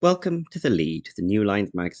Welcome to The Lead, the New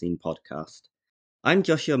Lines Magazine podcast. I'm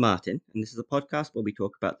Joshua Martin, and this is a podcast where we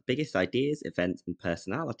talk about the biggest ideas, events, and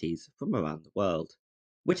personalities from around the world.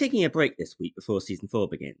 We're taking a break this week before Season 4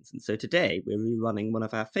 begins, and so today we're rerunning one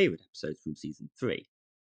of our favourite episodes from Season 3.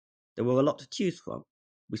 There were a lot to choose from.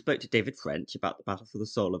 We spoke to David French about the battle for the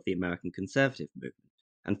soul of the American conservative movement,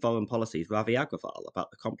 and Foreign Policy's Ravi Agrawal about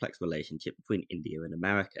the complex relationship between India and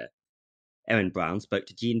America. Erin Brown spoke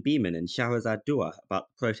to Jean Beeman and Shahrazad Dua about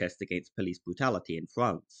the protests against police brutality in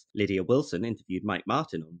France. Lydia Wilson interviewed Mike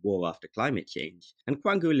Martin on war after climate change. And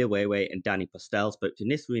Kwangu Liwewe and Danny Postel spoke to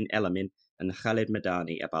Nisreen Elamin and Khalid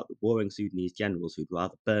Madani about the warring Sudanese generals who'd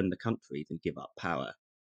rather burn the country than give up power.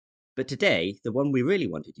 But today, the one we really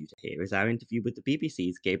wanted you to hear is our interview with the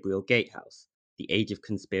BBC's Gabriel Gatehouse, The Age of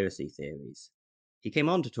Conspiracy Theories. He came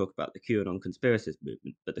on to talk about the QAnon conspiracist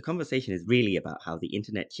movement, but the conversation is really about how the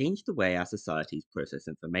internet changed the way our societies process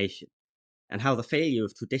information, and how the failure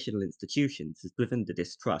of traditional institutions has driven the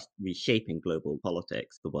distrust reshaping global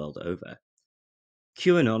politics the world over.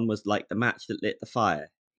 QAnon was like the match that lit the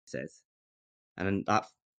fire, he says.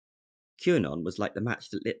 QAnon was like the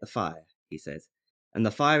match that lit the fire, he says. And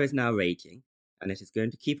the fire is now raging, and it is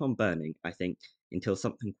going to keep on burning, I think, until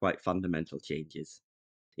something quite fundamental changes.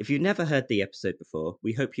 If you've never heard the episode before,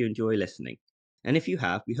 we hope you enjoy listening. And if you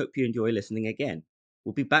have, we hope you enjoy listening again.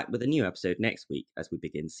 We'll be back with a new episode next week as we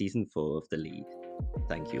begin Season 4 of The Lead.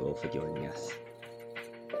 Thank you all for joining us.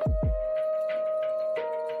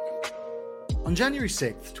 On January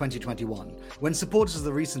 6th, 2021, when supporters of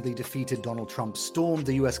the recently defeated Donald Trump stormed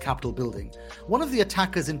the U.S.Capitol building, one of the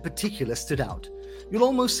attackers in particular stood out. You'll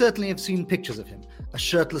almost certainly have seen pictures of him, a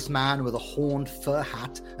shirtless man with a horned fur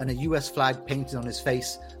hat and a US flag painted on his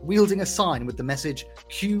face, wielding a sign with the message,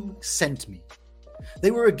 "Q sent me."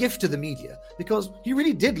 They were a gift to the media because he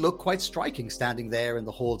really did look quite striking standing there in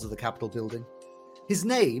the halls of the Capitol building. His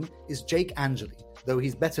name is Jake Angeli, though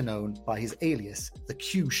he's better known by his alias, the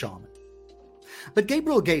Q Shaman. But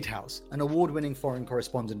Gabriel Gatehouse, an award-winning foreign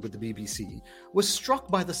correspondent with the BBC, was struck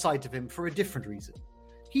by the sight of him for a different reason.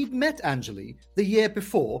 He'd met Angeli the year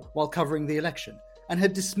before while covering the election and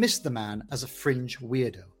had dismissed the man as a fringe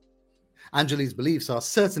weirdo. Angeli's beliefs are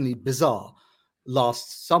certainly bizarre.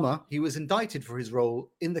 Last summer, he was indicted for his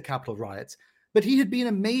role in the Capitol riots, but he had been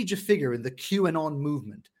a major figure in the QAnon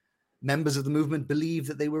movement. Members of the movement believed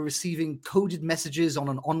that they were receiving coded messages on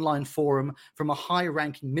an online forum from a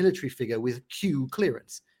high-ranking military figure with Q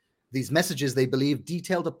clearance. These messages, they believed,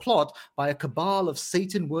 detailed a plot by a cabal of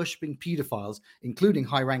Satan-worshipping pedophiles, including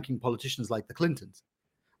high-ranking politicians like the Clintons.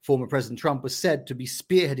 Former President Trump was said to be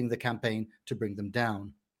spearheading the campaign to bring them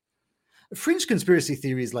down. Fringe conspiracy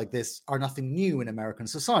theories like this are nothing new in American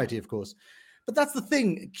society, of course. But that's the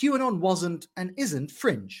thing, QAnon wasn't and isn't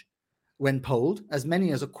fringe. When polled, as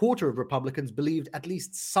many as a quarter of Republicans believed at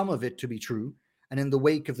least some of it to be true, and in the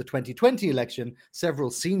wake of the 2020 election,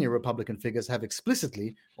 several senior Republican figures have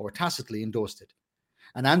explicitly or tacitly endorsed it.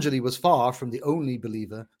 And Angeli was far from the only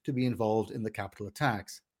believer to be involved in the Capitol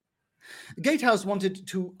attacks. Gatehouse wanted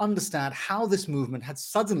to understand how this movement had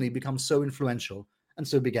suddenly become so influential, and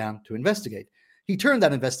so began to investigate. He turned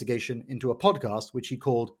that investigation into a podcast, which he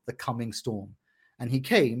called The Coming Storm, and he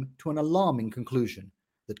came to an alarming conclusion,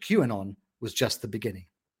 that QAnon was just the beginning.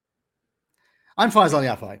 I'm Faisal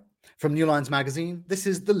Al Yafai. From New Lines Magazine, this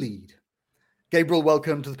is The Lead. Gabriel,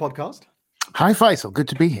 welcome to the podcast. Hi, Faisal. Good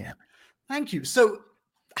to be here. Thank you. So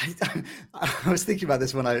I was thinking about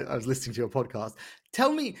this when I was listening to your podcast.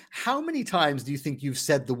 Tell me, how many times do you think you've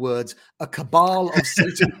said the words, a cabal of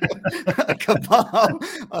Satan, a cabal,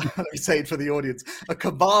 let me say it for the audience, a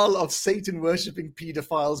cabal of Satan-worshipping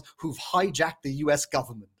pedophiles who've hijacked the US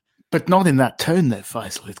government? But not in that tone there,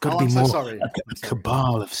 Faisal. It's got to be more a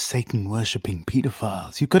cabal of Satan-worshipping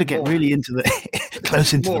pedophiles. You've got to get really into the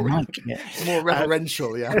close into the mic. Yeah. More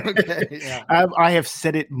reverential, yeah. Okay. Yeah. I have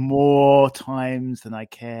said it more times than I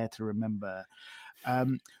care to remember.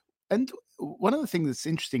 And one of the things that's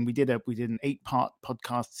interesting, we did an 8-part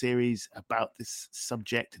podcast series about this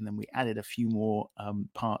subject, and then we added a few more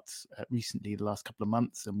parts recently, the last couple of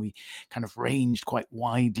months, and we kind of ranged quite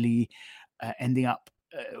widely, ending up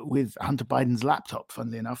with Hunter Biden's laptop,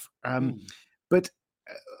 funnily enough. But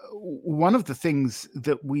one of the things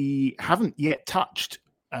that we haven't yet touched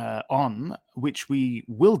on, which we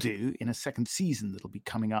will do in a second season that'll be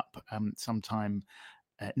coming up sometime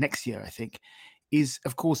next year, I think, is,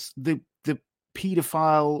 of course, the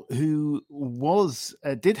pedophile who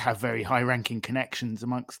did have very high-ranking connections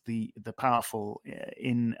amongst the powerful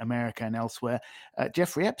in America and elsewhere,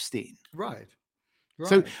 Jeffrey Epstein. Right.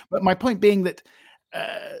 So, but my point being that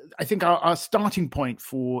I think our starting point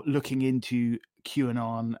for looking into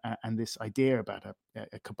QAnon and this idea about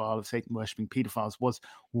a cabal of Satan worshipping pedophiles was,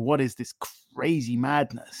 what is this crazy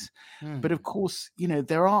madness? But of course,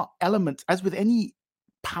 there are elements, as with any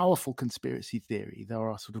powerful conspiracy theory, there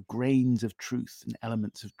are sort of grains of truth and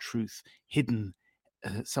elements of truth hidden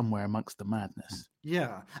somewhere amongst the madness.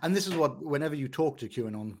 Yeah. And this is what, whenever you talk to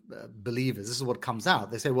QAnon believers, this is what comes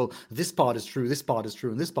out. They say, well, this part is true, this part is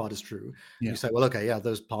true, and this part is true. Yeah. You say, well, okay, yeah,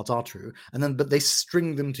 those parts are true. And then, but they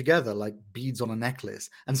string them together like beads on a necklace.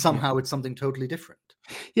 And somehow it's something totally different.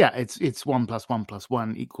 Yeah, it's 1 + 1 +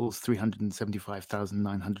 1 =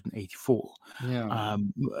 375,984. Yeah.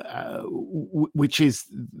 Which is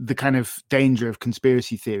the kind of danger of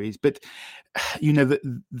conspiracy theories. But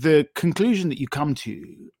the conclusion that you come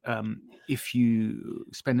to, if you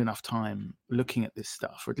spend enough time looking at this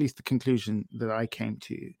stuff, or at least the conclusion that I came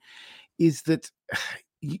to, is that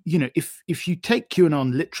if you take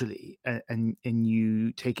QAnon literally and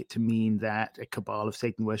you take it to mean that a cabal of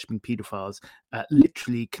Satan worshipping pedophiles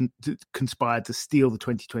literally conspired to steal the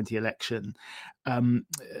 2020 election,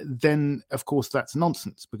 then of course that's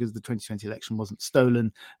nonsense, because the 2020 election wasn't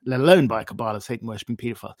stolen, let alone by a cabal of Satan worshipping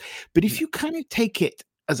pedophiles. But if you kind of take it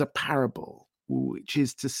as a parable, which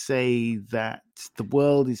is to say that the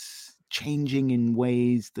world is changing in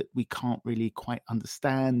ways that we can't really quite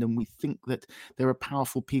understand, and we think that there are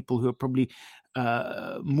powerful people who are probably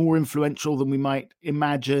more influential than we might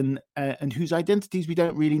imagine, and whose identities we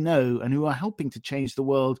don't really know, and who are helping to change the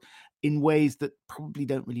world in ways that probably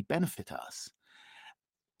don't really benefit us.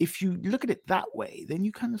 If you look at it that way, then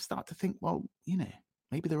you kind of start to think, well,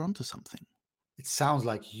 maybe they're onto something. It sounds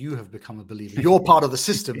like you have become a believer. You're part of the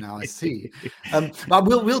system now, I see. But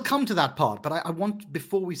we'll come to that part. But I want,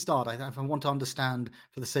 before we start, I want to understand,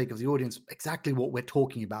 for the sake of the audience, exactly what we're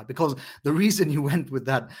talking about. Because the reason you went with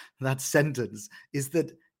that sentence is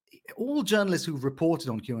that all journalists who've reported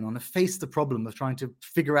on QAnon have faced the problem of trying to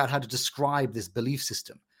figure out how to describe this belief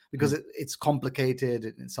system, because it's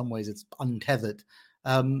complicated. In some ways, it's untethered.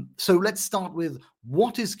 So let's start with,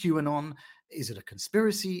 what is QAnon? Is it a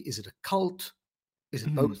conspiracy? Is it a cult? Is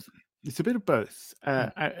it both? It's a bit of both.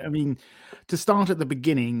 I mean, to start at the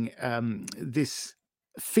beginning, this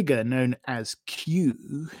figure known as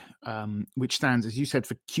Q, which stands, as you said,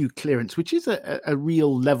 for Q clearance, which is a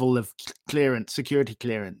real level of clearance, security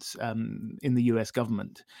clearance, in the U.S.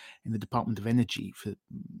 government, in the Department of Energy, for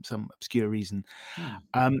some obscure reason.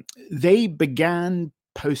 They began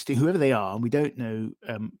posting, whoever they are, and we don't know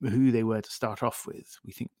who they were to start off with.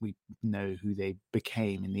 We think we know who they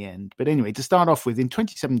became in the end. But anyway, to start off with, in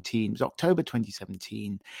 2017, it was October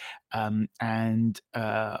 2017, and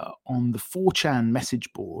on the 4chan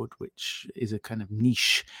message board, which is a kind of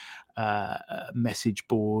niche message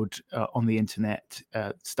board on the internet,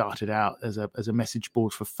 started out as a message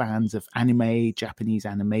board for fans of anime, Japanese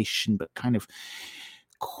animation, but kind of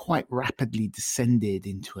quite rapidly descended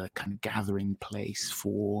into a kind of gathering place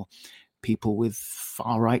for people with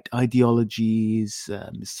far-right ideologies,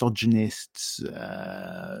 misogynists,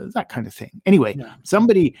 that kind of thing. Anyway,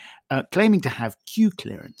 somebody claiming to have Q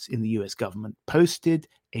clearance in the US government posted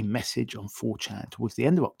a message on 4chan towards the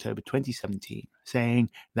end of October 2017 saying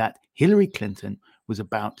that Hillary Clinton was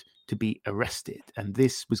about to be arrested, and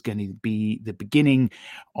this was going to be the beginning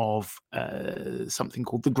of something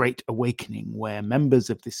called the Great Awakening, where members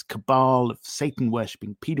of this cabal of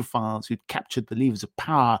Satan-worshipping pedophiles who'd captured the levers of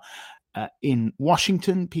power in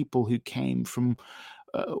Washington, people who came from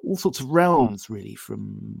all sorts of realms, really,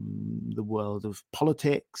 from the world of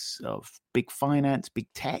politics, of big finance, big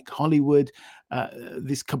tech, Hollywood.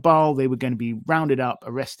 This cabal, they were going to be rounded up,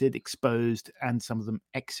 arrested, exposed, and some of them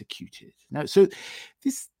executed. Now, so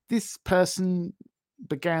this person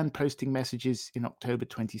began posting messages in October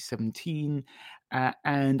 2017,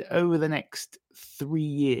 and over the next 3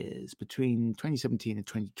 years, between 2017 and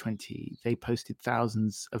 2020, they posted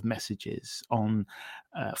thousands of messages on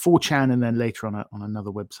 4chan, and then later on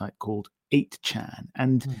another website called 8chan.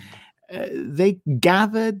 And they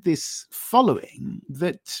gathered this following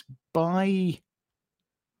that by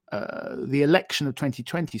the election of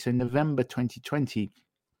 2020, so November 2020,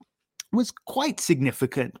 was quite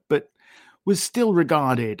significant, but was still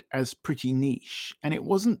regarded as pretty niche. And it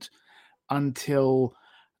wasn't until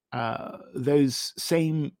those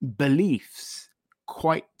same beliefs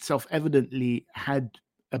quite self-evidently had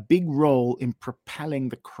a big role in propelling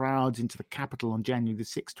the crowds into the Capitol on January the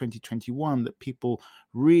 6th, 2021, that people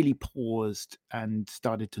really paused and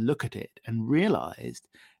started to look at it and realized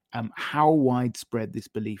how widespread this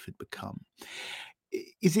belief had become.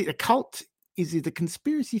 Is it a cult? Is it a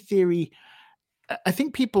conspiracy theory? I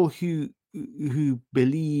think people who who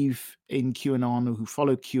believe in QAnon or who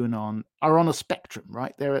follow QAnon are on a spectrum,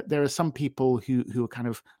 right? There are some people who are kind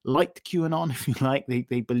of like QAnon, if you like.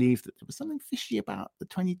 They believe that there was something fishy about the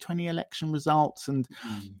 2020 election results, and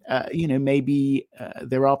maybe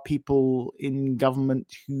there are people in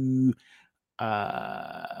government who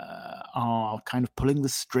are kind of pulling the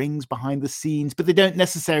strings behind the scenes, but they don't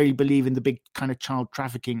necessarily believe in the big kind of child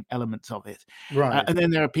trafficking elements of it. Right. And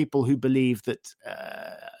then there are people who believe that,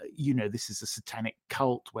 this is a satanic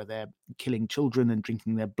cult where they're killing children and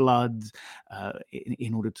drinking their blood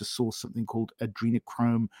in order to source something called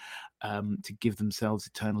adrenochrome to give themselves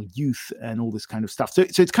eternal youth and all this kind of stuff. So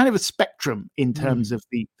it's kind of a spectrum in terms of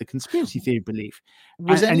the conspiracy theory belief.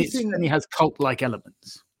 And it certainly has cult-like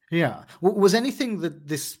elements. Yeah. Was anything that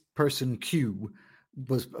this person Q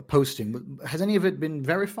was posting, has any of it been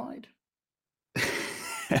verified?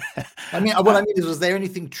 I mean, what I mean is, was there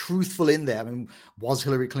anything truthful in there? I mean, was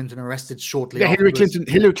Hillary Clinton arrested shortly afterwards?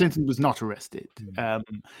 Hillary Clinton was not arrested.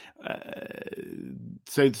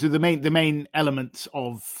 So the main elements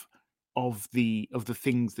of the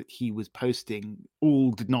things that he was posting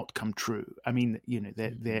all did not come true. I mean,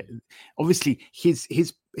 they're obviously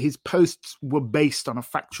his posts were based on a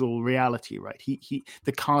factual reality, right?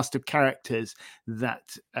 The cast of characters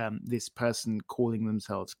that this person calling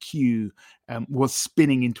themselves Q was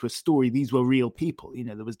spinning into a story. These were real people.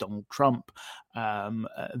 There was Donald Trump,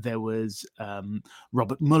 there was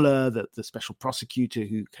Robert Mueller, the special prosecutor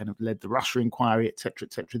who kind of led the Russia inquiry, etc.,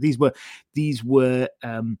 etc. These were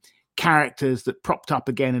characters that propped up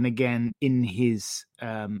again and again in his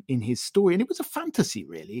story, and it was a fantasy,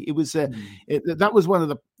 really. It was that was one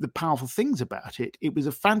of the powerful things about it. It was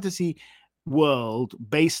a fantasy world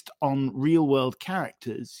based on real world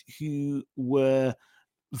characters who were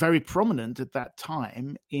very prominent at that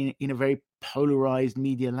time in a very polarized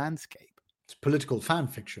media landscape. It's political fan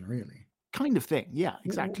fiction, really. Kind of thing. Yeah,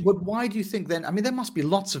 exactly. But why do you think then? I mean, there must be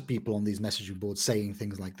lots of people on these messaging boards saying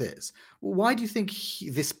things like this. Why do you think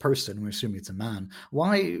this person, we're assuming it's a man,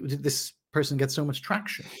 why did this person get so much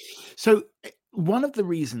traction? So one of the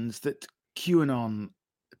reasons that QAnon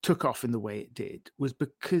took off in the way it did was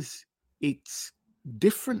because it's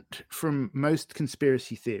different from most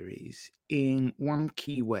conspiracy theories in one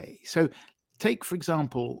key way. So take, for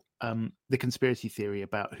example, the conspiracy theory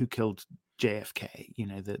about who killed JFK,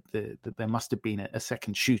 that there must have been a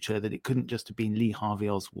second shooter, that it couldn't just have been Lee Harvey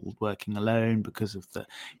Oswald working alone because of the,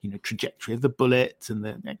 trajectory of the bullets and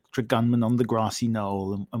the extra gunman on the grassy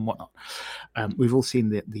knoll and whatnot. We've all seen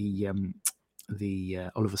the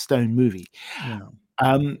Oliver Stone movie. Yeah.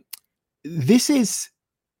 This is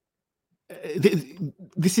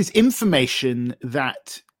information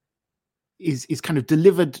that is kind of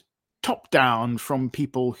delivered top down from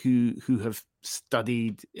people who have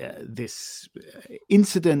studied this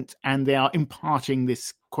incident, and they are imparting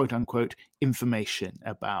this quote unquote information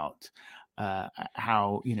about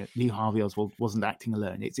how Lee Harvey Oswald wasn't acting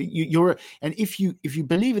alone. It's and if you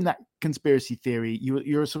believe in that conspiracy theory,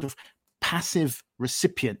 you're a sort of passive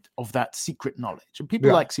recipient of that secret knowledge, and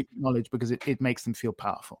people like secret knowledge because it makes them feel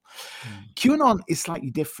powerful. QAnon is slightly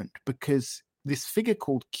different because this figure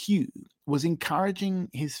called Q was encouraging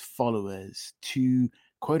his followers to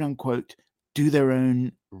quote unquote do their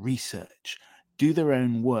own research, do their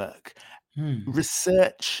own work,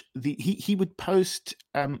 research. He would post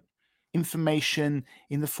information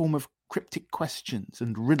in the form of cryptic questions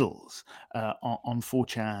and riddles on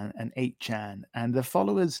 4chan and 8chan, and the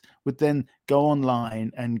followers would then go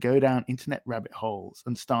online and go down internet rabbit holes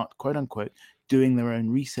and start quote unquote doing their own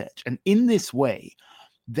research. And in this way,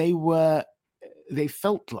 they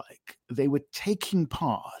felt like they were taking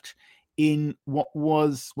part in what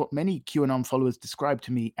many QAnon followers described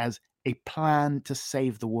to me as a plan to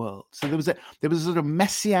save the world. So there was a sort of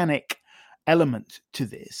messianic element to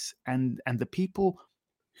this, and the people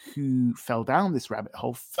who fell down this rabbit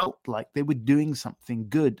hole felt like they were doing something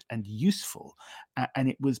good and useful, and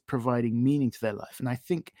it was providing meaning to their life. And I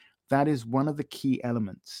think that is one of the key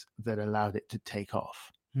elements that allowed it to take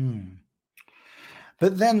off.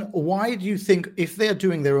 But then why do you think, if they're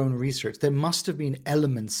doing their own research, there must have been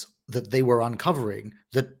elements that they were uncovering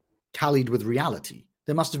that tallied with reality?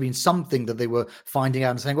 There must have been something that they were finding out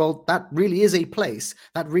and saying, well, that really is a place,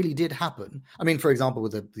 that really did happen. I mean, for example,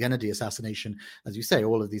 with the Kennedy assassination, as you say,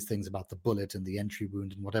 all of these things about the bullet and the entry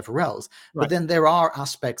wound and whatever else. Right. But then there are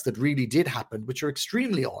aspects that really did happen, which are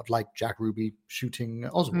extremely odd, like Jack Ruby shooting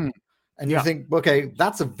Oswald. And you think, okay,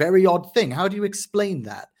 that's a very odd thing. How do you explain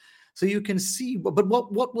that? So you can see, but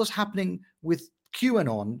what was happening with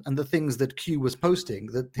QAnon and the things that Q was posting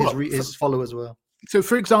that his followers were? So,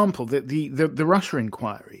 for example, the Russia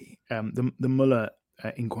inquiry, the Mueller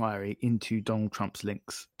inquiry into Donald Trump's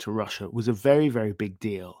links to Russia was a very, very big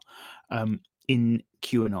deal in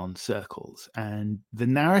QAnon circles. And the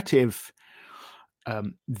narrative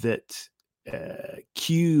that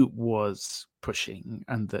Q was pushing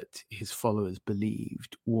and that his followers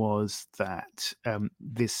believed was that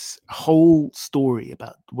this whole story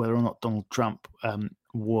about whether or not Donald Trump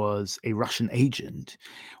was a Russian agent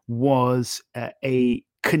was a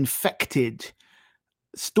confected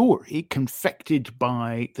story, confected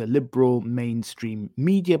by the liberal mainstream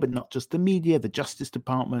media, but not just the media, the Justice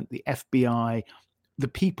Department, the FBI, the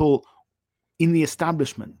people in the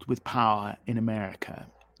establishment with power in America.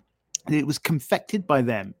 And it was confected by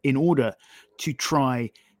them in order to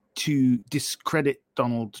try to discredit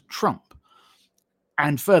Donald Trump.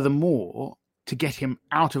 And furthermore, to get him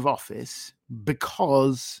out of office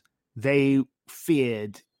because they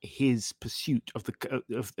feared his pursuit of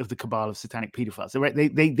the cabal of satanic pedophiles.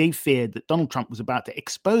 They feared that Donald Trump was about to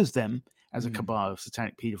expose them as a cabal of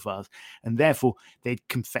satanic pedophiles, and therefore they'd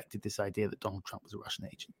confected this idea that Donald Trump was a Russian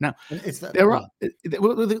agent. Now, there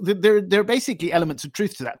are basically elements of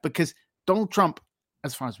truth to that, because Donald Trump,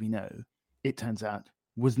 as far as we know, it turns out,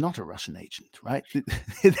 was not a Russian agent, right?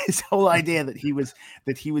 This whole idea that he was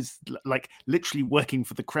like literally working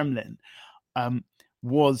for the Kremlin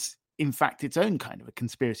was in fact its own kind of a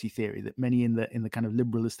conspiracy theory that many in the kind of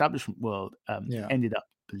liberal establishment world ended up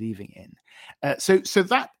believing in. So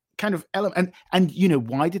that kind of element, and you know,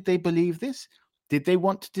 why did they believe this? Did they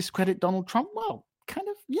want to discredit Donald Trump? Well, kind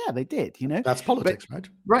of, yeah, they did. You know, that's politics, right?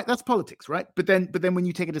 Right, that's politics, right? But then when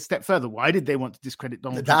you take it a step further, why did they want to discredit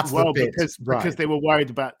Donald Trump? That's well, the bit, because they were worried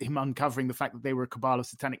about him uncovering the fact that they were a cabal of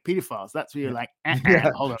satanic pedophiles. That's where you're like,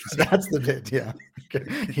 hold on. That's the bit, yeah.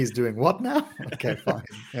 Okay. He's doing what now? Okay, fine.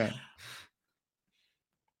 Yeah.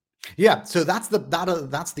 Yeah, so that's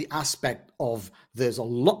the aspect of, there's a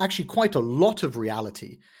lot, actually quite a lot of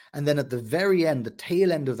reality, and then at the very end, the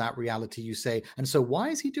tail end of that reality, you say, and so why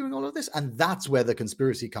is he doing all of this? And that's where the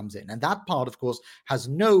conspiracy comes in, and that part, of course,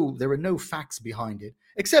 there are no facts behind it,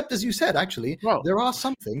 except, as you said, actually, there are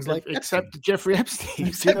some things like except Jeffrey Epstein.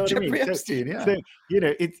 Except Jeffrey Epstein, yeah. So, you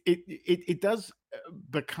know, it does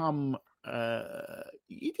become.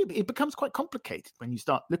 It becomes quite complicated when you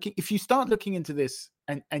start looking. If you start looking into this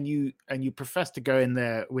and you profess to go in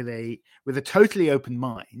there with a totally open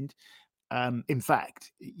mind, in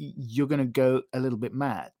fact, you're going to go a little bit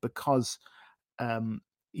mad, because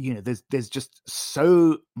you know, there's just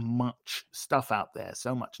so much stuff out there,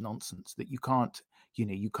 so much nonsense, that you can't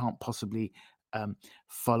possibly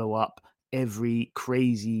follow up every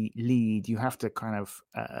crazy lead. You have to kind of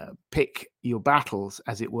pick your battles,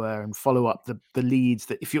 as it were, and follow up the leads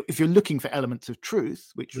that if you're looking for elements of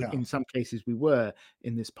truth, which in some cases we were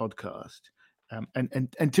in this podcast.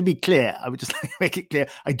 And to be clear, I would just like to make it clear,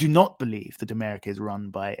 I do not believe that America is run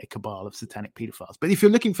by a cabal of satanic pedophiles. But if you're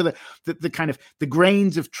looking for the kind of the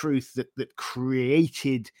grains of truth that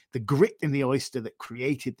created the grit in the oyster, that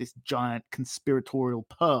created this giant conspiratorial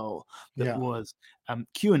pearl that was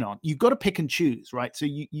QAnon, you've got to pick and choose, right? So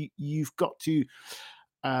you've got to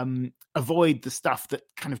avoid the stuff that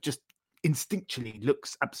kind of just instinctually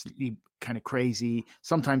looks absolutely kind of crazy.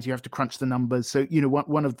 Sometimes you have to crunch the numbers. So, you know,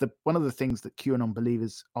 one of the things that QAnon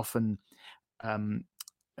believers often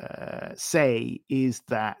say is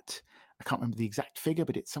that, I can't remember the exact figure,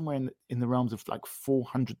 but it's somewhere in the realms of like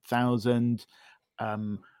 400,000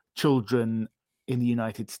 children in the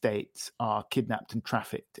United States are kidnapped and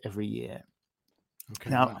trafficked every year.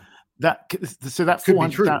 Okay. Now, wow. That could be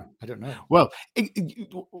true. I don't know. Well,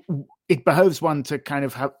 it behoves one to kind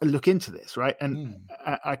of have a look into this, right? And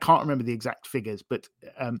I can't remember the exact figures, but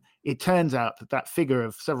it turns out that figure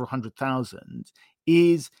of several 100,000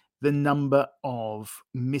 is the number of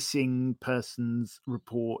missing persons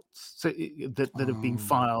reports that have been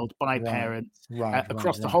filed by parents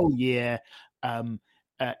across the whole year in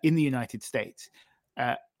the United States.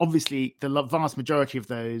 Obviously, the vast majority of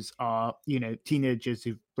those are, you know, teenagers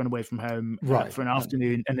who've run away from home for an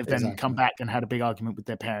afternoon and have then come back and had a big argument with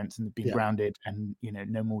their parents and have been grounded, and, you know,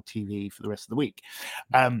 no more TV for the rest of the week.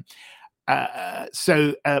 But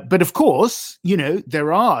of course, you know,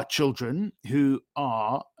 there are children who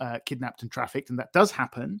are kidnapped and trafficked, and that does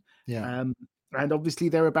happen. And obviously,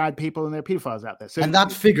 there are bad people and there are pedophiles out there. So, and that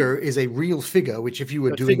figure is a real figure, which if you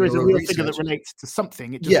were doing your own research, figure that relates to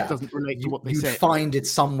something, it just doesn't relate to what they say. You'd find it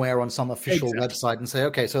somewhere on some official website and say,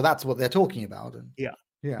 okay, so that's what they're talking about. And yeah,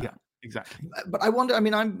 exactly. But I wonder, I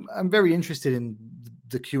mean, I'm very interested in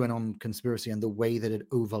the QAnon conspiracy and the way that it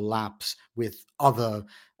overlaps with other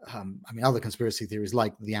conspiracy theories,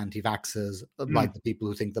 like the anti-vaxxers, like the people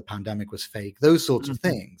who think the pandemic was fake, those sorts of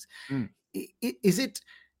things.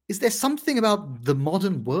 is there something about the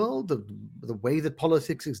modern world, the way that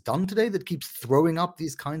politics is done today, that keeps throwing up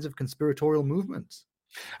these kinds of conspiratorial movements?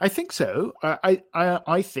 I think so.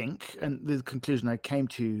 I think, and the conclusion I came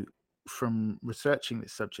to from researching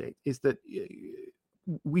this subject is that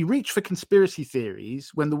we reach for conspiracy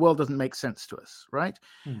theories when the world doesn't make sense to us, right?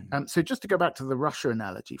 So just to go back to the Russia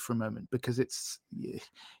analogy for a moment, because it's,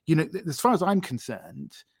 as far as I'm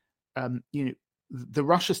concerned, the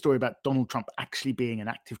Russia story about Donald Trump actually being an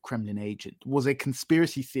active Kremlin agent was a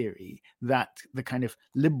conspiracy theory that the kind of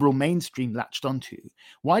liberal mainstream latched onto.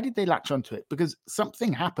 Why did they latch onto it? Because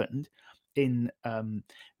something happened in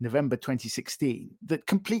November 2016 that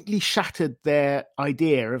completely shattered their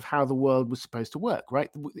idea of how the world was supposed to work, right?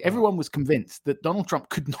 Everyone was convinced that Donald Trump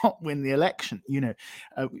could not win the election.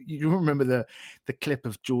 You remember the clip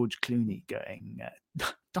of George Clooney going,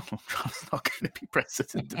 Donald Trump's not going to be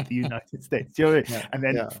president of the United States. You know what I mean? And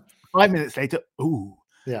then 5 minutes later, oh,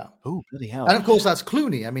 bloody hell. And of course, that's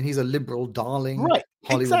Clooney. I mean, he's a liberal darling, right?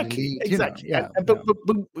 Hollywood elite. Exactly.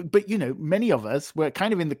 But many of us were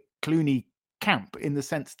kind of in the Clooney camp in the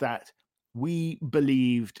sense that we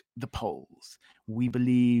believed the polls. We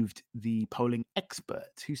believed the polling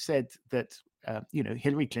experts who said that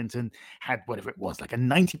Hillary Clinton had whatever it was, like a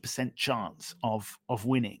 90% chance of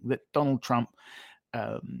winning, that Donald Trump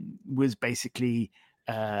was basically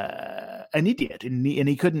an idiot, and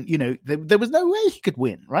he couldn't. There was no way he could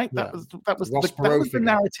win. Right? That was the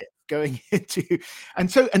narrative going into, and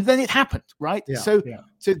then it happened. Right? So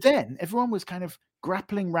then everyone was kind of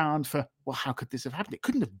grappling around for, well, how could this have happened? It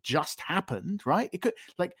couldn't have just happened, right? It could,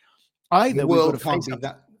 like, either we've got to face up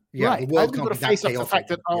that. Yeah, right. We've got to face up the fact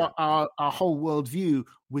that our whole worldview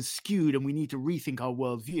was skewed, and we need to rethink our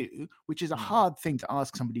worldview, which is a hard thing to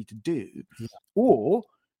ask somebody to do. Or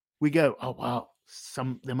we go, oh wow,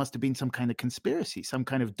 there must have been some kind of conspiracy, some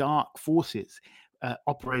kind of dark forces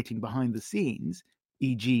operating behind the scenes,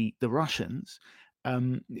 e.g., the Russians,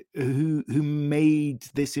 who made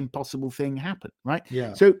this impossible thing happen, right?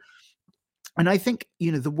 Yeah. So, and I think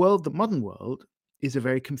the modern world is a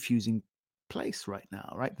very confusing place right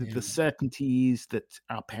now, right? The certainties that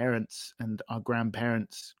our parents and our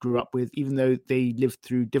grandparents grew up with, even though they lived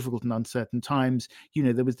through difficult and uncertain times,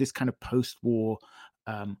 there was this kind of post-war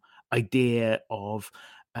idea of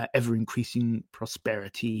ever-increasing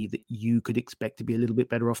prosperity, that you could expect to be a little bit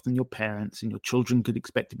better off than your parents, and your children could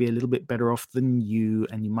expect to be a little bit better off than you,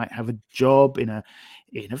 and you might have a job in a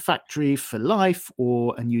factory for life,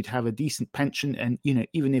 and you'd have a decent pension, and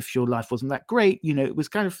even if your life wasn't that great, it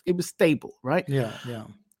was stable, right? Yeah.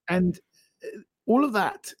 And all of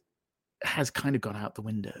that has kind of gone out the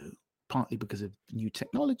window, partly because of new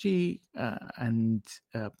technology, and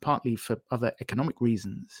partly for other economic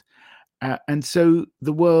reasons. And so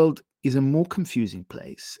the world is a more confusing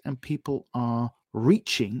place, and people are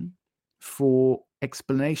reaching for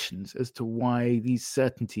explanations as to why these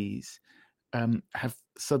certainties have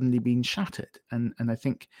suddenly been shattered. And I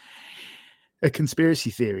think a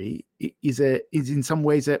conspiracy theory is in some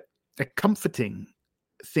ways a comforting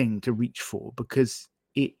thing to reach for, because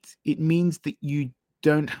it means that you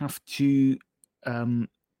don't have to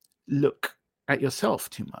look at yourself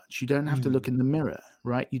too much. You don't have to look in the mirror,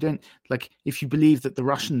 right? You don't, like, if you believe that the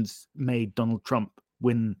Russians made Donald Trump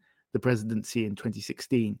win the presidency in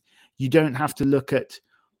 2016, you don't have to look at,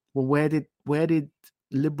 well, where did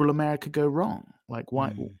liberal America go wrong? Like,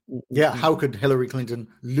 why? How could Hillary Clinton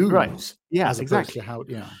lose? Right. Yeah, as exactly. Opposed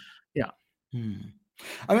to how?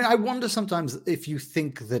 I mean, I wonder sometimes if you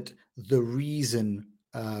think that the reason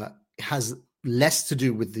has less to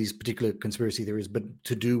do with these particular conspiracy theories, but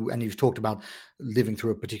to do, and you've talked about living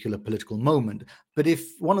through a particular political moment. But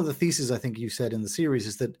if one of the theses I think you said in the series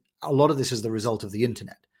is that a lot of this is the result of the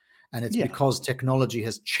internet, and it's because technology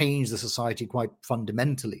has changed the society quite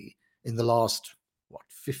fundamentally in the last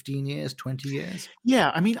 15 years, 20 years?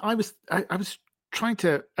 Yeah, I mean, I was trying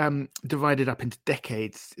to divide it up into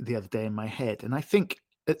decades the other day in my head, and I think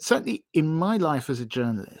that certainly in my life as a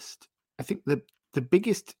journalist, I think the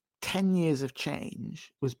biggest 10 years of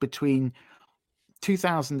change was between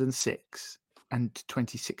 2006 and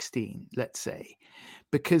 2016, let's say,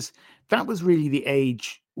 because that was really the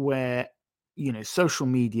age where, social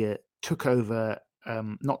media took over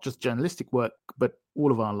not just journalistic work, but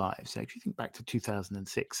all of our lives. So if you think back to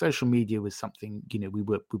 2006, social media was something, we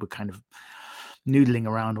were kind of noodling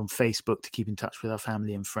around on Facebook to keep in touch with our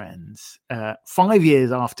family and friends. 5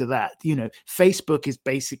 years after that, Facebook is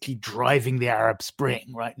basically driving the Arab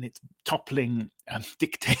Spring, right? And it's toppling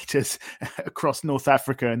dictators across North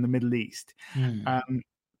Africa and the Middle East.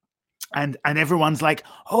 And everyone's like,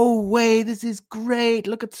 oh, wait, this is great.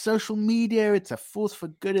 Look at social media. It's a force for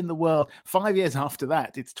good in the world. 5 years after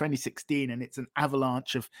that, it's 2016, and it's an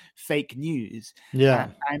avalanche of fake news. Yeah.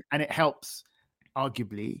 And it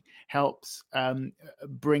arguably helps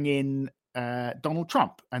bring in Donald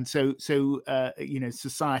Trump. And so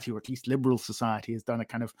society, or at least liberal society, has done a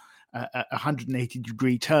kind of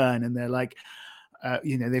 180-degree turn. And they're like,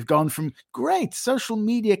 they've gone from great, social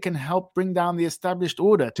media can help bring down the established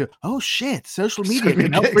order to, oh shit, social media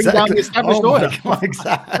can help bring down the established order.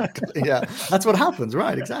 Exactly. Yeah, that's what happens,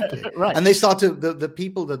 right? Exactly. Right. And they start to the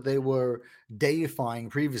people that they were deifying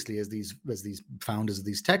previously as these founders of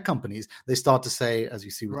these tech companies, they start to say, as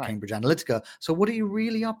you see with Cambridge Analytica, so what are you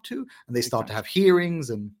really up to? And they start to have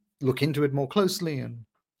hearings and look into it more closely. And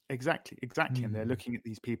exactly. And they're looking at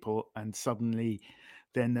these people, and suddenly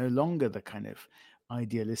they're no longer the kind of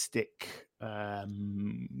idealistic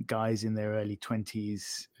guys in their early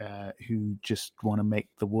 20s who just want to make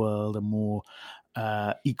the world a more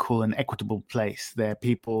equal and equitable place. They're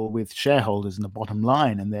people with shareholders and a bottom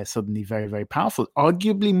line, and they're suddenly very, very powerful,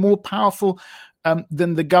 arguably more powerful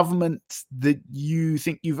than the government that you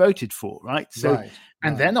think you voted for, right? So,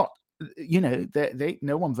 and they're not, they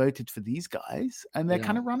no one voted for these guys, and they're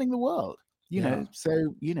kind of running the world.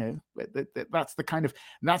 So that's the kind of,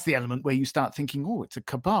 that's the element where you start thinking, oh, it's a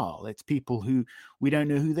cabal. It's people who we don't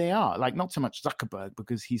know who they are. Like, not so much Zuckerberg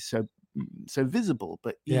because he's so visible,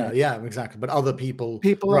 but exactly. But other people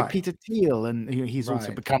like Peter Thiel, and he's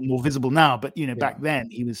also become more visible now. But back then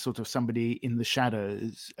he was sort of somebody in the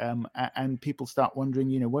shadows, and people start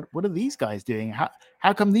wondering, what are these guys doing?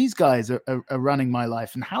 How come these guys are running my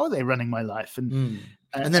life, and how are they running my life?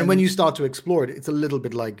 And then when you start to explore it, it's a little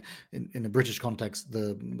bit like in a British context,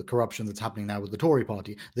 the corruption that's happening now with the Tory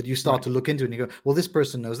party, that you start to look into it and you go, well, this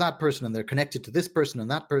person knows that person, and they're connected to this person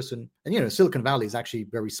and that person. And, Silicon Valley is actually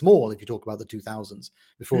very small if you talk about the 2000s,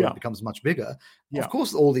 before it becomes much bigger. Of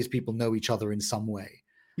course, all these people know each other in some way.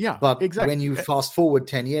 Yeah, but when you fast forward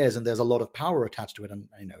 10 years and there's a lot of power attached to it, and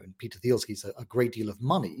in Peter Thiel's case, a great deal of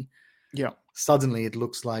money, suddenly it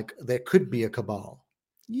looks like there could be a cabal.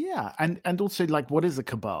 Yeah, and also, like, what is a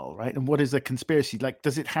cabal, right? And what is a conspiracy? Like,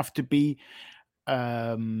 does it have to be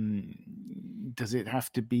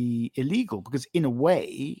illegal? Because in a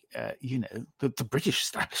way, the British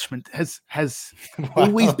establishment has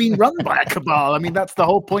always been run by a cabal. I mean, that's the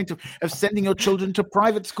whole point of sending your children to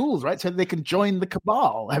private schools, right? So they can join the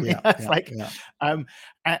cabal. I mean,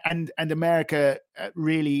 and America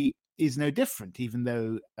really is no different, even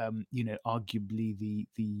though arguably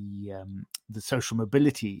the social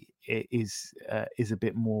mobility is a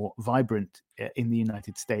bit more vibrant in the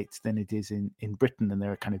United States than it is in Britain, and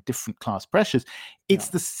there are kind of different class pressures. It's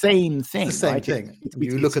the same thing. It's the same thing.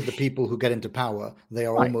 You look at the people who get into power; they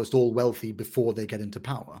are almost all wealthy before they get into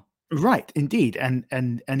power. Right, indeed, and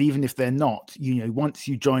even if they're not, once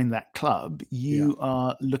you join that club, you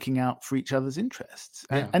are looking out for each other's interests.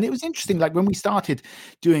 And it was interesting, like when we started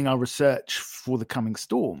doing our research for The Coming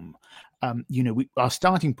Storm, our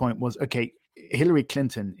starting point was, okay, Hillary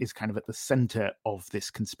Clinton is kind of at the center of this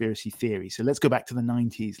conspiracy theory. So let's go back to the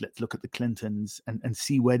 90s. Let's look at the Clintons and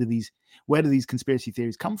see where do these conspiracy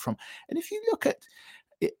theories come from. And if you look at,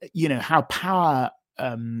 how power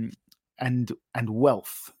and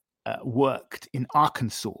wealth worked in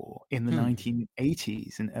Arkansas in the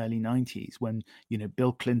 1980s and early 90s, when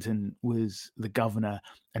Bill Clinton was the governor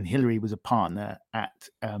and Hillary was a partner at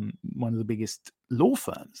one of the biggest law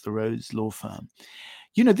firms, the Rose Law Firm.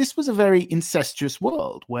 This was a very incestuous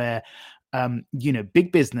world where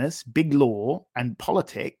big business, big law, and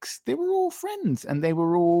politics, they were all friends, and they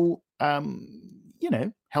were all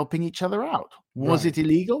helping each other out. Was it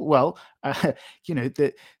illegal? Well,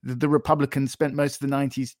 the Republicans spent most of the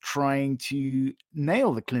 90s trying to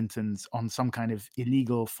nail the Clintons on some kind of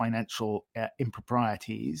illegal financial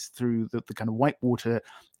improprieties through the kind of Whitewater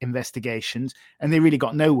investigations, and they really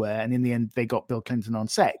got nowhere. And in the end, they got Bill Clinton on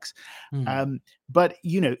sex. But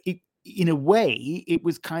in a way, it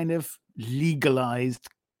was kind of legalized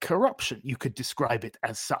corruption. You could describe it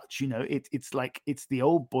as such. It's like, it's the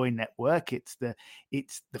old boy network, it's the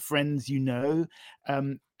friends, and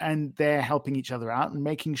they're helping each other out and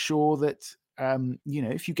making sure that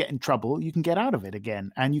if you get in trouble, you can get out of it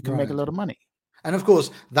again, and you can make a lot of money. And of course,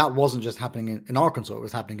 that wasn't just happening in Arkansas. It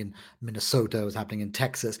was happening in Minnesota. It was happening in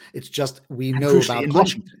Texas. It's just, we know about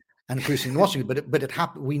Washington. And crucially in Washington, but it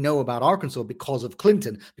happened. We know about Arkansas because of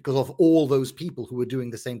Clinton, because of all those people who were doing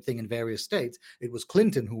the same thing in various states. It was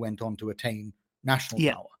Clinton who went on to attain national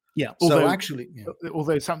power. Yeah. Although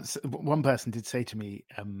one person did say to me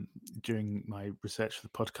during my research for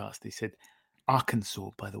the podcast, they said,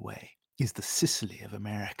 Arkansas, by the way, is the Sicily of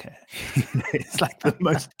America. It's like the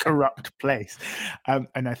most corrupt place.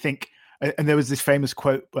 And I think, and there was this famous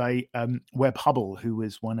quote by Webb Hubbell, who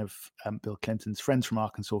was one of Bill Clinton's friends from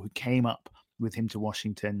Arkansas, who came up with him to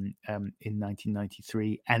Washington in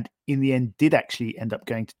 1993, and in the end did actually end up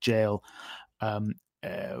going to jail,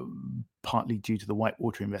 partly due to the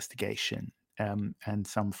Whitewater investigation and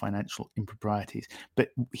some financial improprieties. But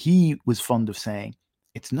he was fond of saying,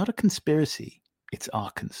 "It's not a conspiracy, it's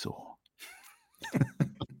Arkansas."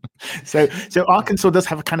 So Arkansas does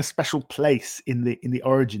have a kind of special place in the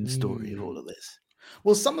origin story of all of this.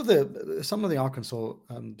 Well, some of the Arkansas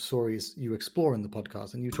stories you explore in the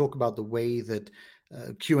podcast, and you talk about the way that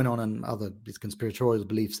QAnon and other these conspiratorial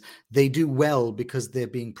beliefs, they do well because they're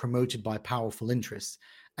being promoted by powerful interests.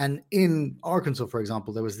 And in Arkansas, for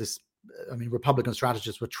example, there was this. Republican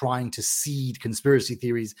strategists were trying to seed conspiracy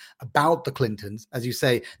theories about the Clintons. As you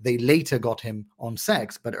say, they later got him on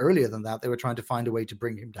sex, but earlier than that, they were trying to find a way to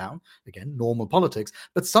bring him down. Again, normal politics.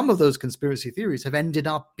 But some of those conspiracy theories have ended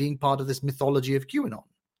up being part of this mythology of QAnon.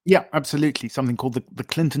 Yeah, absolutely. Something called the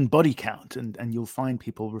Clinton body count. And you'll find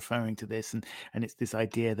people referring to this. And it's this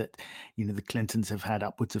idea that, the Clintons have had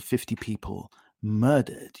upwards of 50 people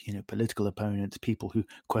murdered, political opponents, people who,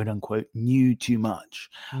 quote unquote, knew too much.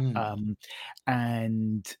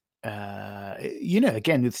 Again,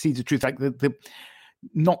 with Seeds of Truth, like the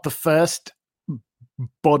not the first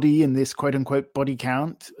body in this quote unquote body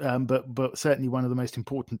count, but certainly one of the most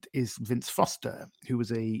important is Vince Foster, who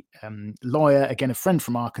was a lawyer, again a friend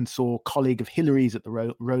from Arkansas, colleague of Hillary's at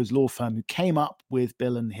the Rose Law Firm, who came up with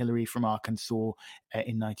Bill and Hillary from Arkansas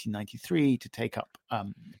in 1993 to take up a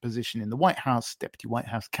position in the White House, Deputy White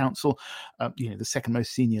House Counsel, the second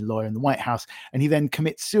most senior lawyer in the White House, and he then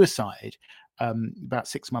commits suicide about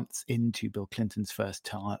 6 months into Bill Clinton's first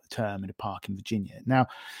term in a park in Virginia. Now,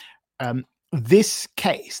 this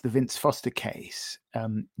case, the Vince Foster case,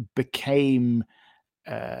 became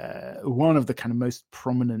one of the kind of most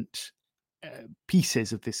prominent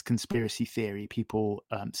pieces of this conspiracy theory. People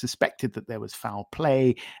suspected that there was foul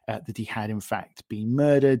play, that he had in fact been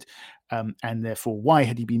murdered, and therefore, why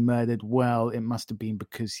had he been murdered? Well, it must have been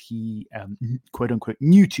because he, quote unquote,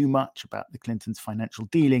 knew too much about the Clintons' financial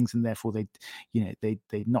dealings, and therefore they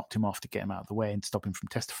knocked him off to get him out of the way and stop him from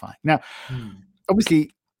testifying. Now,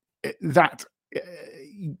 obviously, that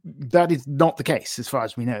is not the case as far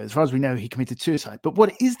as we know. As far as we know, he committed suicide. But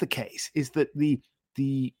what is the case is that the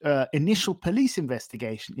initial police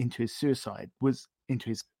investigation into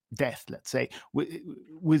his death, let's say,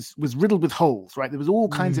 was riddled with holes. Right, there was all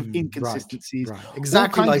kinds of inconsistencies. Right.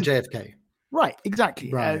 Exactly like JFK. Right,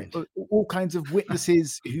 exactly. Right. All kinds of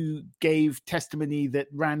witnesses who gave testimony that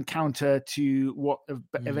ran counter to what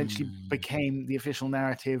eventually became the official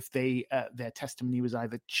narrative. Their testimony was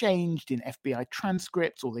either changed in FBI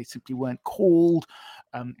transcripts or they simply weren't called.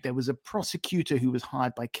 There was a prosecutor who was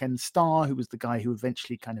hired by Ken Starr, who was the guy who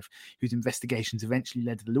whose investigations eventually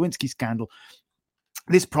led to the Lewinsky scandal.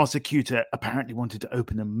 This prosecutor apparently wanted to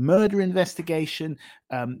open a murder investigation,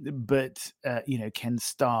 but Ken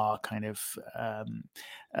Starr kind of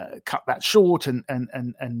cut that short,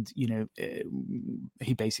 and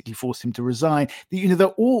he basically forced him to resign.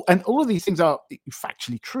 All of these things are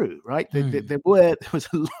factually true, right? There was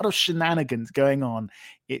a lot of shenanigans going on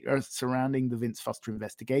surrounding the Vince Foster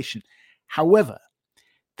investigation. However,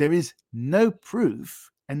 there is no proof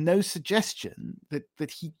and no suggestion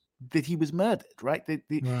that he was murdered, right?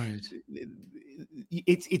 Right.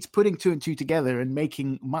 It's putting two and two together and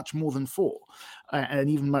making much more than four, and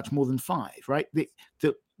even much more than five, right?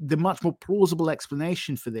 The much more plausible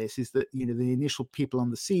explanation for this is that the initial people on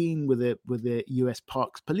the scene were the U.S.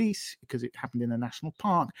 Parks Police, because it happened in a national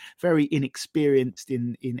park, very inexperienced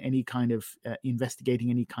in any kind of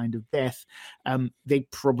investigating any kind of death. They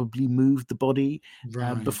probably moved the body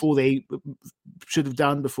before they should have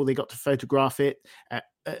done, before they got to photograph it.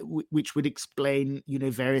 Which would explain,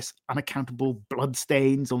 various unaccountable blood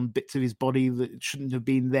stains on bits of his body that shouldn't have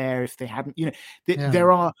been there if they hadn't.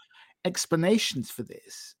 There are explanations for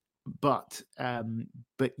this, but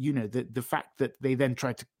the fact that they then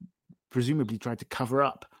presumably tried to cover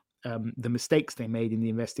up the mistakes they made in the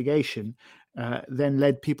investigation, then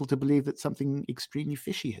led people to believe that something extremely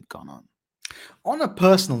fishy had gone on. On a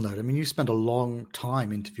personal note, you spent a long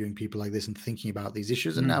time interviewing people like this and thinking about these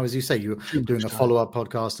issues. And now, as you say, you're doing a follow-up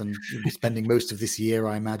podcast and you'll be spending most of this year,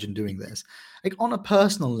 I imagine, doing this. Like, on a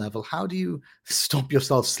personal level, how do you stop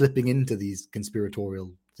yourself slipping into these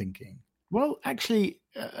conspiratorial thinking? Well, actually,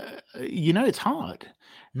 it's hard.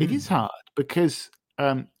 It is hard because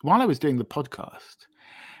while I was doing the podcast,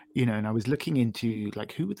 and I was looking into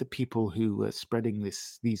who were the people who were spreading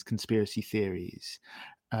these conspiracy theories.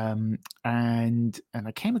 and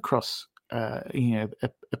I came across a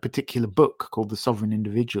particular book called The Sovereign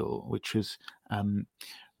Individual, which was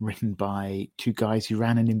written by two guys who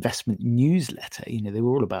ran an investment newsletter. They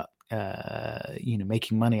were all about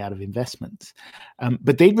making money out of investments,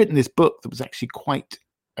 but they'd written this book that was actually quite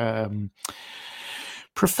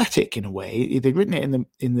prophetic in a way. They'd written it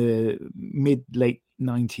in the mid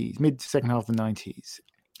second half of the 90s,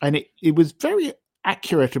 and it was very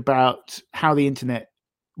accurate about how the internet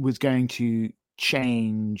was going to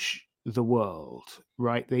change the world,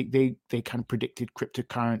 right? They kind of predicted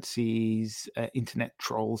cryptocurrencies, internet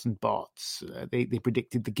trolls and bots. They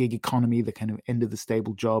predicted the gig economy, the kind of end of the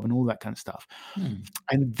stable job, and all that kind of stuff.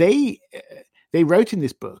 And they wrote in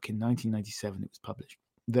this book in 1997, it was published,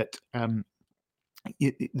 that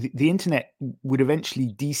the internet would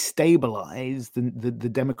eventually destabilize the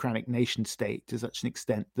democratic nation state to such an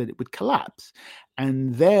extent that it would collapse.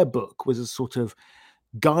 And their book was a sort of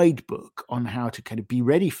guidebook on how to kind of be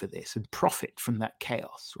ready for this and profit from that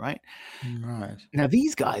chaos, right? Right. Now,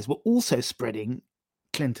 these guys were also spreading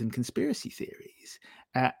Clinton conspiracy theories.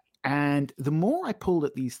 And the more I pulled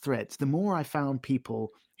at these threads, the more I found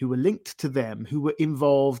people who were linked to them, who were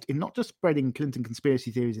involved in not just spreading Clinton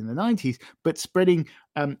conspiracy theories in the 90s, but spreading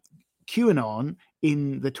QAnon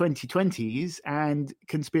in the 2020s and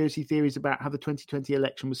conspiracy theories about how the 2020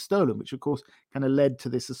 election was stolen, which of course kind of led to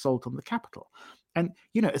this assault on the Capitol. And,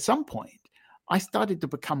 at some point, I started to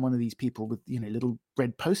become one of these people with, little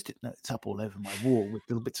red Post-it notes up all over my wall with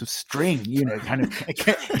little bits of string, kind of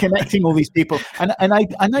connecting all these people. And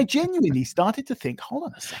I genuinely started to think, hold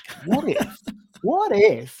on a second, what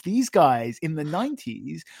if these guys in the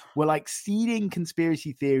 90s were like seeding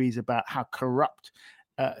conspiracy theories about how corrupt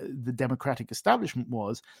the democratic establishment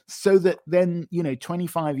was, so that then,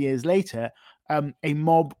 25 years later, a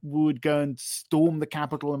mob would go and storm the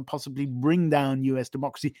Capitol and possibly bring down US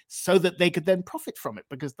democracy so that they could then profit from it,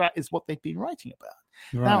 because that is what they've been writing about.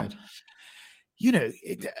 Right. Now,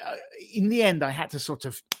 in the end, I had to sort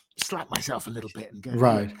of slap myself a little bit and go,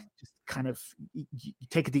 right, just kind of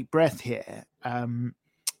take a deep breath here.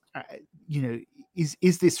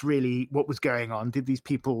 Is this really what was going on? Did these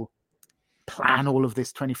people plan all of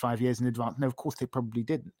this 25 years in advance? No, of course they probably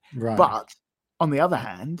didn't. Right. But on the other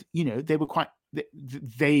hand, they were quite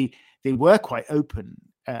open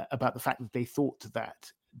about the fact that they thought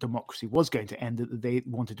that democracy was going to end, that they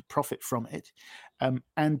wanted to profit from it.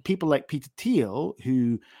 And people like Peter Thiel,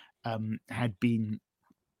 who had been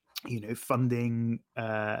funding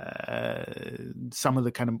some of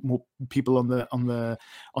the kind of more people on the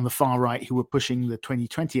far right who were pushing the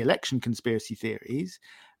 2020 election conspiracy theories,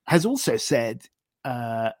 has also said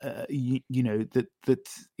that he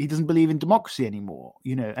doesn't believe in democracy anymore,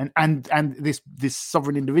 and this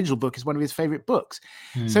Sovereign Individual book is one of his favorite books.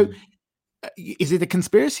 So is it a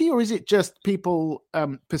conspiracy, or is it just people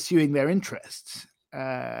pursuing their interests?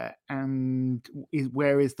 And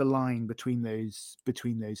where is the line between those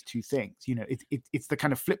two things? It's the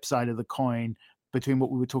kind of flip side of the coin between what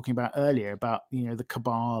we were talking about earlier about the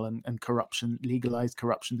cabal and corruption, legalized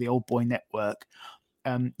corruption, the old boy network.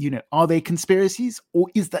 Are they conspiracies, or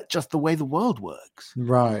is that just the way the world works?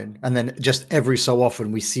 Right. And then just every so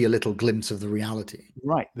often we see a little glimpse of the reality.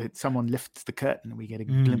 Right. That someone lifts the curtain and we get a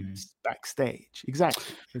glimpse backstage.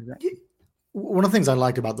 Exactly. One of the things I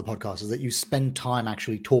liked about the podcast is that you spend time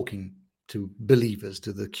actually talking to believers,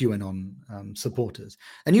 to the QAnon supporters,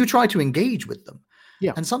 and you try to engage with them.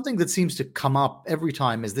 Yeah. And something that seems to come up every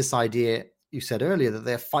time is this idea you said earlier, that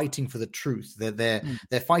they're fighting for the truth. They're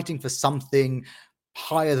fighting for something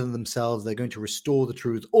higher than themselves. They're going to restore the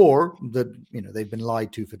truth, or that they've been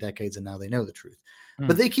lied to for decades and now they know the truth.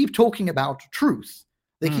 But they keep talking about truth.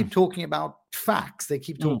 They keep talking about facts. They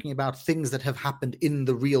keep talking about things that have happened in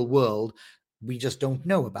the real world. We just don't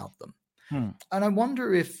know about them. And I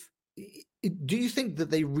wonder do you think that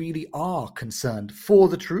they really are concerned for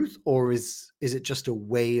the truth, or is it just a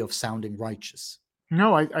way of sounding righteous?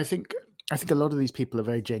 No, I think a lot of these people are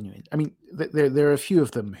very genuine. I mean, there are a few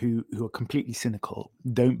of them who are completely cynical,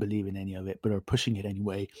 don't believe in any of it, but are pushing it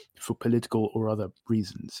anyway for political or other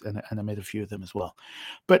reasons. And I met a few of them as well.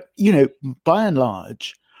 But, by and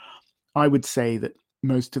large, I would say that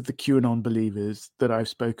most of the QAnon believers that I've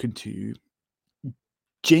spoken to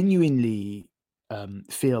genuinely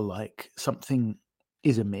feel like something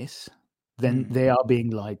is amiss. Then they are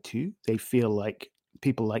being lied to. They feel like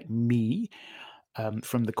people like me,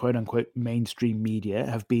 from the quote unquote mainstream media,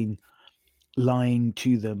 have been lying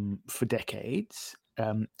to them for decades.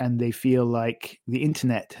 And they feel like the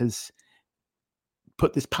internet has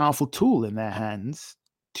put this powerful tool in their hands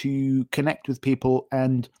to connect with people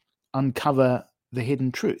and uncover the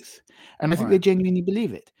hidden truth. And I think they genuinely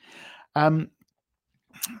believe it. And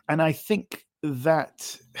I think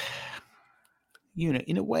that,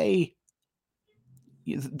 in a way,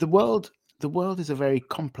 the world is a very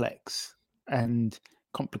complex and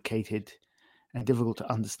complicated and difficult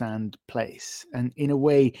to understand place. And in a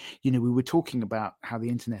way, we were talking about how the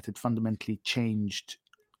internet had fundamentally changed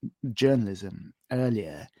journalism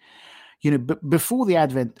earlier. But before the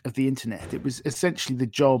advent of the internet, it was essentially the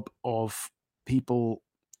job of people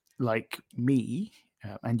like me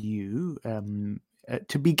and you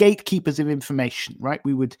to be gatekeepers of information, right?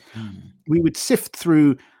 We would sift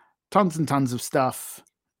through tons and tons of stuff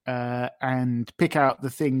and pick out the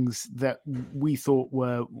things that we thought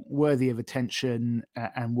were worthy of attention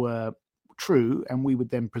and were true, and we would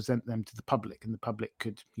then present them to the public, and the public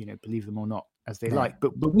could, believe them or not as they like.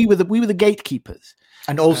 But we were the gatekeepers.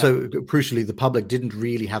 And also, crucially, the public didn't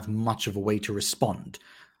really have much of a way to respond.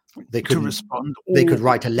 They could respond. They could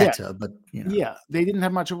write a letter, but they didn't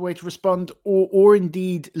have much of a way to respond, or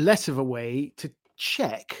indeed less of a way to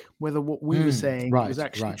check whether what we were saying was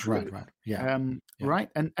actually true. Right.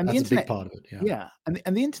 And that's the internet, a big part of it.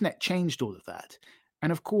 And the internet changed all of that.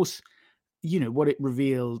 And of course, what it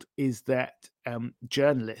revealed is that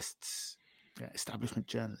journalists, establishment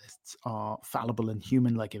journalists, are fallible and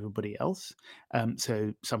human like everybody else.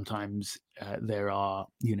 So sometimes there are,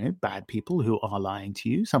 bad people who are lying to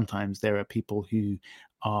you. Sometimes there are people who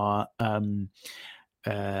are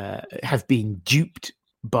have been duped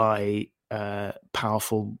by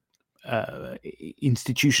powerful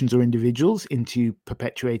institutions or individuals into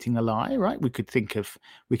perpetuating a lie. Right? We could think of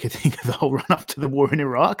the whole run up to the war in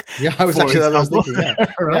Iraq. Yeah, I was thinking.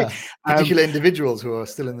 Right, particular individuals who are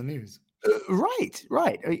still in the news. Right.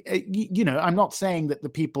 I'm not saying that the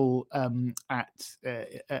people at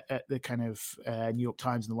the kind of New York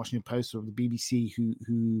Times and the Washington Post or the BBC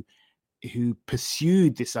who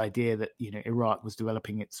pursued this idea that Iraq was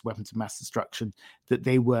developing its weapons of mass destruction, that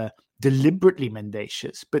they were deliberately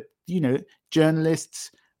mendacious, but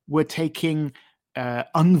journalists were taking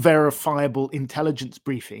unverifiable intelligence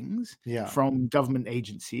briefings from government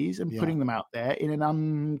agencies and putting them out there in an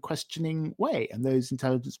unquestioning way, and those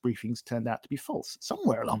intelligence briefings turned out to be false.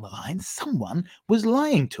 Somewhere along the line, someone was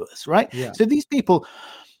lying to us, right? So these people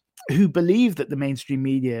who believe that the mainstream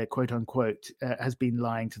media, quote unquote, has been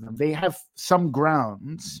lying to them, they have some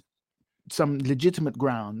grounds, some legitimate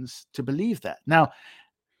grounds to believe that. Now,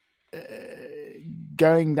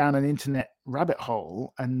 going down an internet rabbit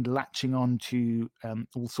hole and latching on to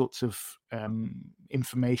all sorts of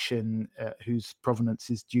information whose provenance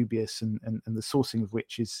is dubious and the sourcing of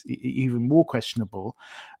which is even more questionable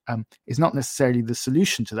is not necessarily the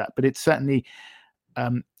solution to that, but it's certainly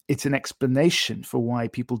it's an explanation for why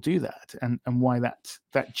people do that and why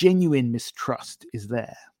that genuine mistrust is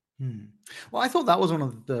there. Well, I thought that was one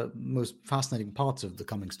of the most fascinating parts of The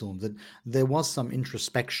Coming Storm, that there was some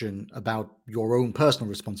introspection about your own personal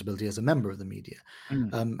responsibility as a member of the media.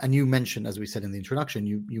 And you mentioned, as we said in the introduction,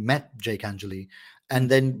 you met Jake Angeli,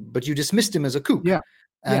 but you dismissed him as a kook.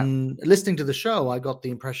 And listening to the show, I got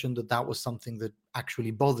the impression that was something that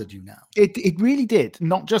actually bothered you now. It really did.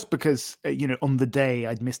 Not just because, on the day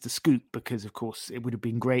I'd missed a scoop, because of course it would have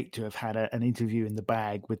been great to have had an interview in the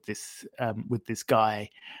bag with this guy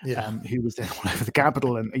who was then all over the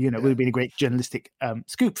Capitol, and it would have been a great journalistic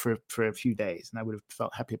scoop for a few days, and I would have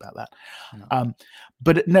felt happy about that.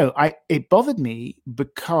 But no, it bothered me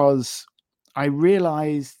because I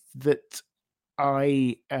realized that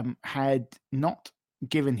I had not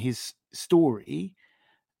given his story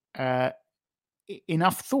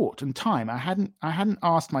enough thought and time. I hadn't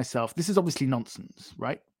asked myself, this is obviously nonsense,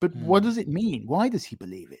 right? But what does it mean? Why does he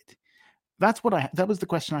believe it? That was the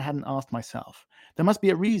question I hadn't asked myself. There must be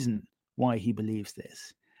a reason why he believes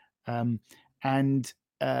this.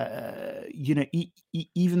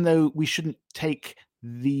 Even though we shouldn't take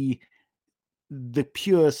the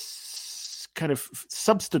pure kind of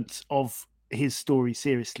substance of his story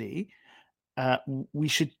seriously, we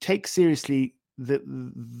should take seriously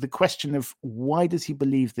the question of why does he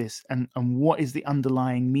believe this, and what is the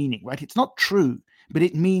underlying meaning, right? It's not true, but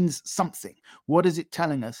it means something. What is it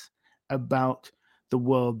telling us about the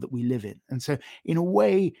world that we live in? And so in a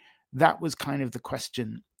way, that was kind of the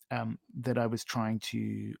question that I was trying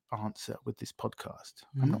to answer with this podcast.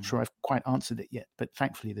 I'm not sure I've quite answered it yet, but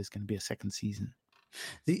thankfully there's going to be a second season.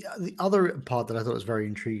 The other part that I thought was very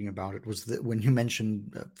intriguing about it was that when you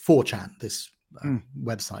mentioned 4chan, this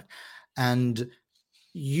website, and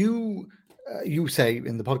you say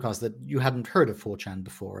in the podcast that you hadn't heard of 4chan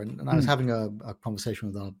before, and I was having a conversation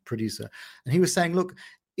with our producer, and he was saying, look,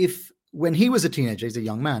 if when he was a teenager, he's a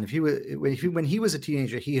young man. When he was a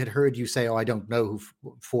teenager, he had heard you say, "Oh, I don't know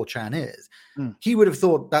who 4chan is." He would have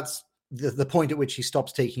thought that's the point at which he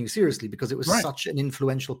stops taking you seriously, because it was such an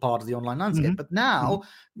influential part of the online landscape. But now,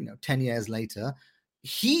 10 years later,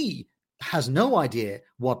 he has no idea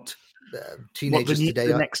what teenagers today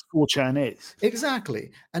the next 4chan is.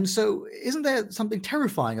 Exactly. And so isn't there something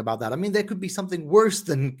terrifying about that? I mean, there could be something worse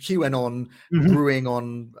than QAnon brewing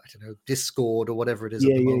on, I don't know, Discord or whatever it is at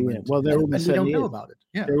the moment. Yeah. Well, there almost we don't certainly know is. about it.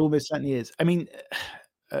 Yeah, there almost certainly is. I mean,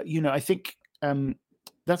 I think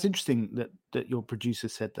that's interesting that your producer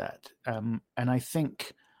said that. And I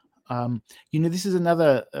think, this is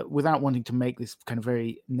another, without wanting to make this kind of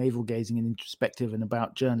very navel-gazing and introspective and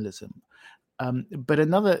about journalism, but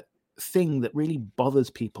another thing that really bothers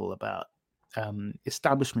people about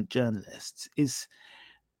establishment journalists is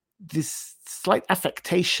this slight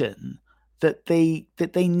affectation that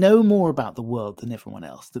they know more about the world than everyone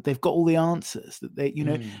else, that they've got all the answers, that they,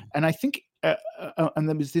 and I think, and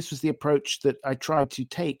this was the approach that I tried to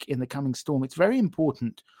take in The Coming Storm. It's very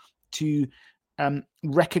important to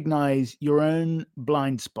recognize your own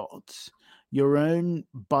blind spots, your own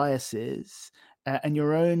biases, and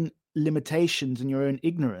your own limitations and your own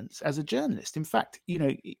ignorance as a journalist. In fact,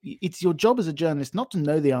 it's your job as a journalist not to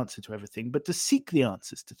know the answer to everything, but to seek the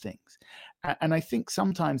answers to things. And I think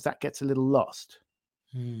sometimes that gets a little lost.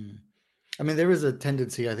 I mean, there is a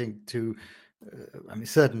tendency, I think, to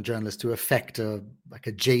certain journalists to affect a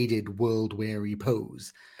jaded, world-weary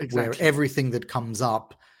pose, where everything that comes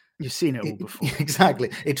up, you've seen it all before. Exactly.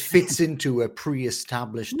 It fits into a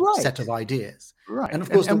pre-established set of ideas. Right. And of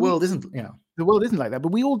course, the world isn't, the world isn't like that,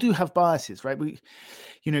 but we all do have biases, right? We,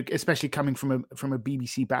 especially coming from a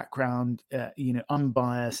BBC background,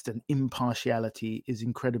 unbiased and impartiality is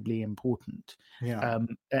incredibly important. Yeah.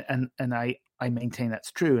 And I maintain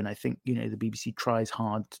that's true. And I think, the BBC tries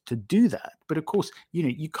hard to do that. But of course,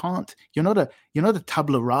 you can't, you're not a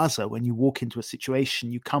tabula rasa when you walk into a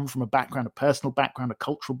situation. You come from a background, a personal background, a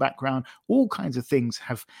cultural background, all kinds of things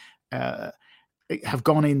have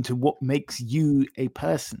gone into what makes you a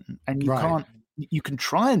person. And you can't, you can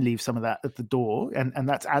try and leave some of that at the door, and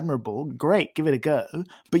that's admirable. Great, give it a go,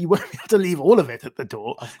 but you won't be able to leave all of it at the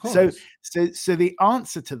door. So the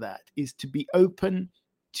answer to that is to be open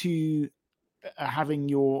to having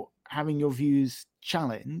your views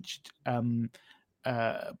challenged by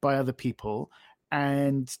other people,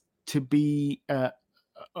 and to be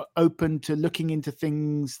open to looking into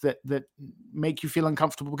things that make you feel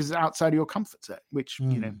uncomfortable because it's outside of your comfort zone, which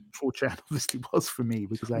 4chan obviously was for me,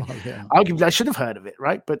 because I should have heard of it,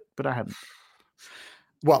 right? But I haven't.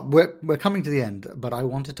 Well, we're coming to the end, but I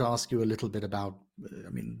wanted to ask you a little bit about,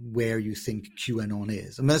 where you think QAnon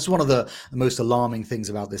is. I mean, that's one of the most alarming things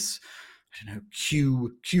about this,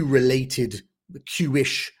 Q-related,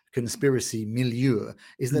 Q-ish conspiracy milieu,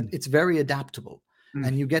 is that it's very adaptable.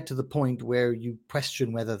 And you get to the point where you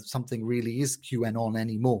question whether something really is QAnon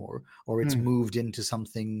anymore, or it's moved into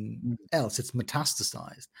something else. It's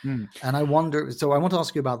metastasized. And I want to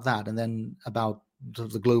ask you about that, and then about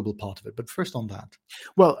the global part of it. But first on that.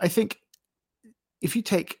 Well, I think if you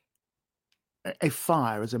take a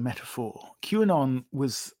fire as a metaphor, QAnon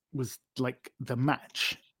was like the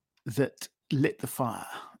match that lit the fire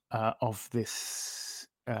of this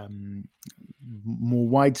more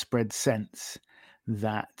widespread sense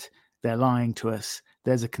that they're lying to us,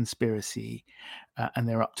 there's a conspiracy, and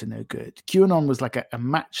they're up to no good. QAnon was like a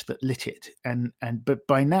match that lit it, but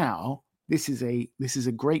by now this is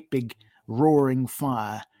a great big roaring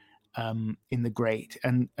fire in the grate,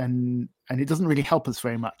 and it doesn't really help us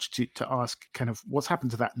very much to ask kind of what's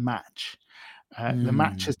happened to that match. The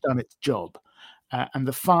match has done its job, and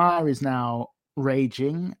the fire is now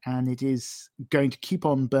raging, and it is going to keep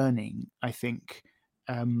on burning, I think,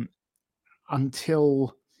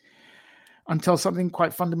 until something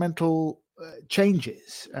quite fundamental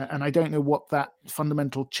changes. And I don't know what that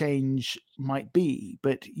fundamental change might be,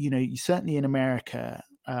 but you certainly in America,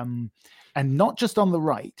 and not just on the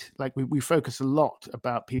right, like we focus a lot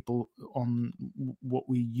about people on what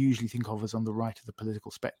we usually think of as on the right of the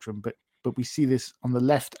political spectrum, but we see this on the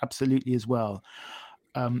left absolutely as well.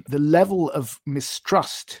 The level of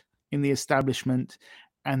mistrust in the establishment,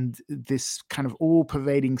 and this kind of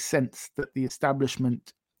all-pervading sense that the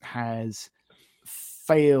establishment has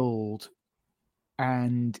failed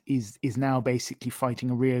and is now basically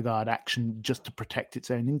fighting a rearguard action just to protect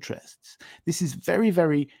its own interests. This is very,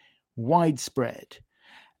 very widespread.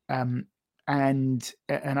 And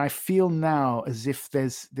I feel now as if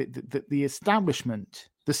there's the establishment,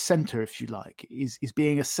 the center, if you like, is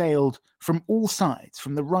being assailed from all sides,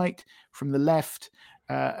 from the right, from the left,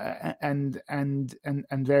 and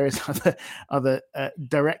various other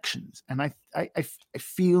directions. And I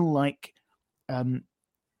feel like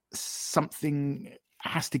something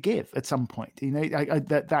has to give at some point.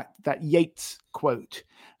 That Yeats quote.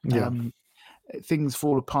 Things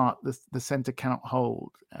fall apart, the center cannot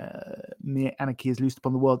hold, mere anarchy is loosed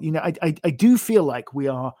upon the world. I do feel like we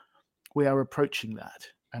are approaching that,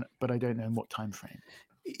 but I don't know in what time frame.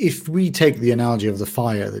 If we take the analogy of the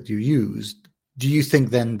fire that you used, do you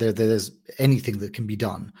think then there's anything that can be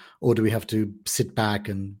done, or do we have to sit back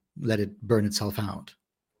and let it burn itself out?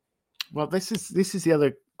 Well, this is the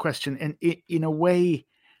other question, and in a way,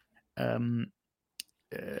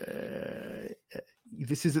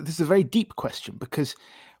 this is a very deep question because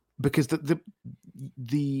the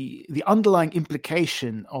underlying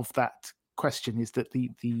implication of that question is that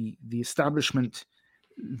the establishment,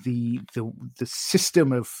 the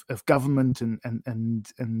system of government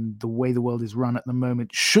and the way the world is run at the moment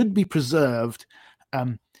should be preserved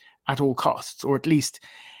at all costs, or at least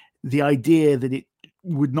the idea that it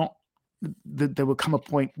would not, that there will come a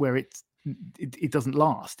point where it doesn't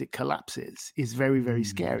last, it collapses, is very, very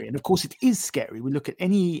scary. And of course it is scary. We look at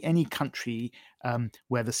any country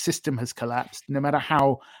where the system has collapsed, no matter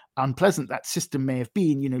how unpleasant that system may have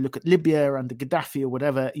been. Look at Libya under Gaddafi or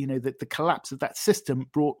whatever. That the collapse of that system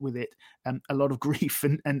brought with it a lot of grief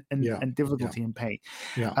and difficulty and pain.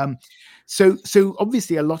 So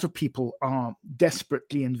obviously a lot of people are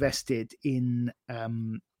desperately invested in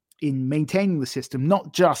maintaining the system,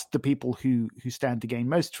 not just the people who stand to gain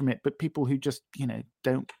most from it, but people who just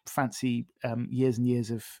don't fancy years and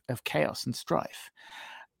years of chaos and strife.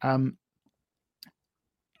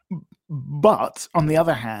 But on the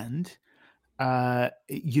other hand,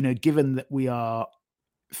 given that we are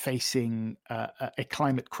facing a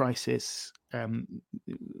climate crisis of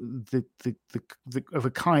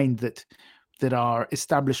a kind that our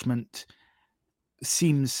establishment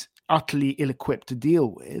seems utterly ill-equipped to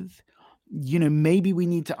deal with, maybe we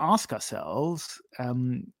need to ask ourselves,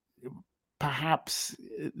 perhaps,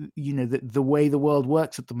 the way the world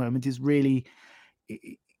works at the moment is really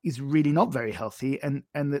not very healthy, and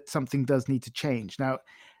that something does need to change. Now,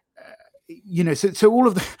 so all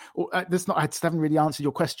of that's not, I just haven't really answered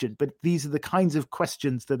your question, but these are the kinds of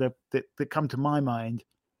questions that come to my mind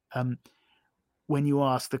when you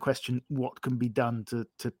ask the question, what can be done to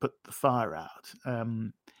put the fire out?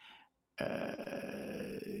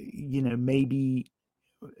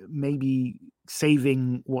 Maybe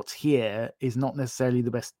saving what's here is not necessarily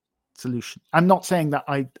the best solution. I'm not saying that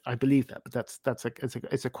I believe that, but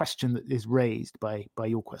it's a question that is raised by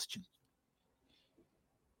your question.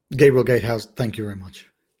 Gabriel Gatehouse, thank you very much.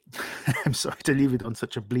 I'm sorry to leave it on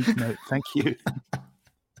such a bleak note. Thank you.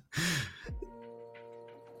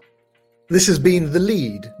 This has been The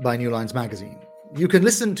Lead by New Lines Magazine. You can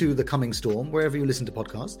listen to The Coming Storm wherever you listen to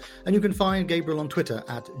podcasts, and you can find Gabriel on Twitter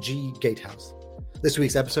at @GGatehouse. This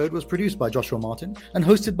week's episode was produced by Joshua Martin and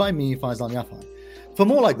hosted by me, Faisal Al Yafai. For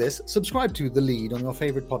more like this, subscribe to The Lead on your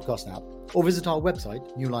favorite podcast app or visit our website,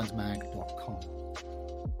 newlinesmag.com.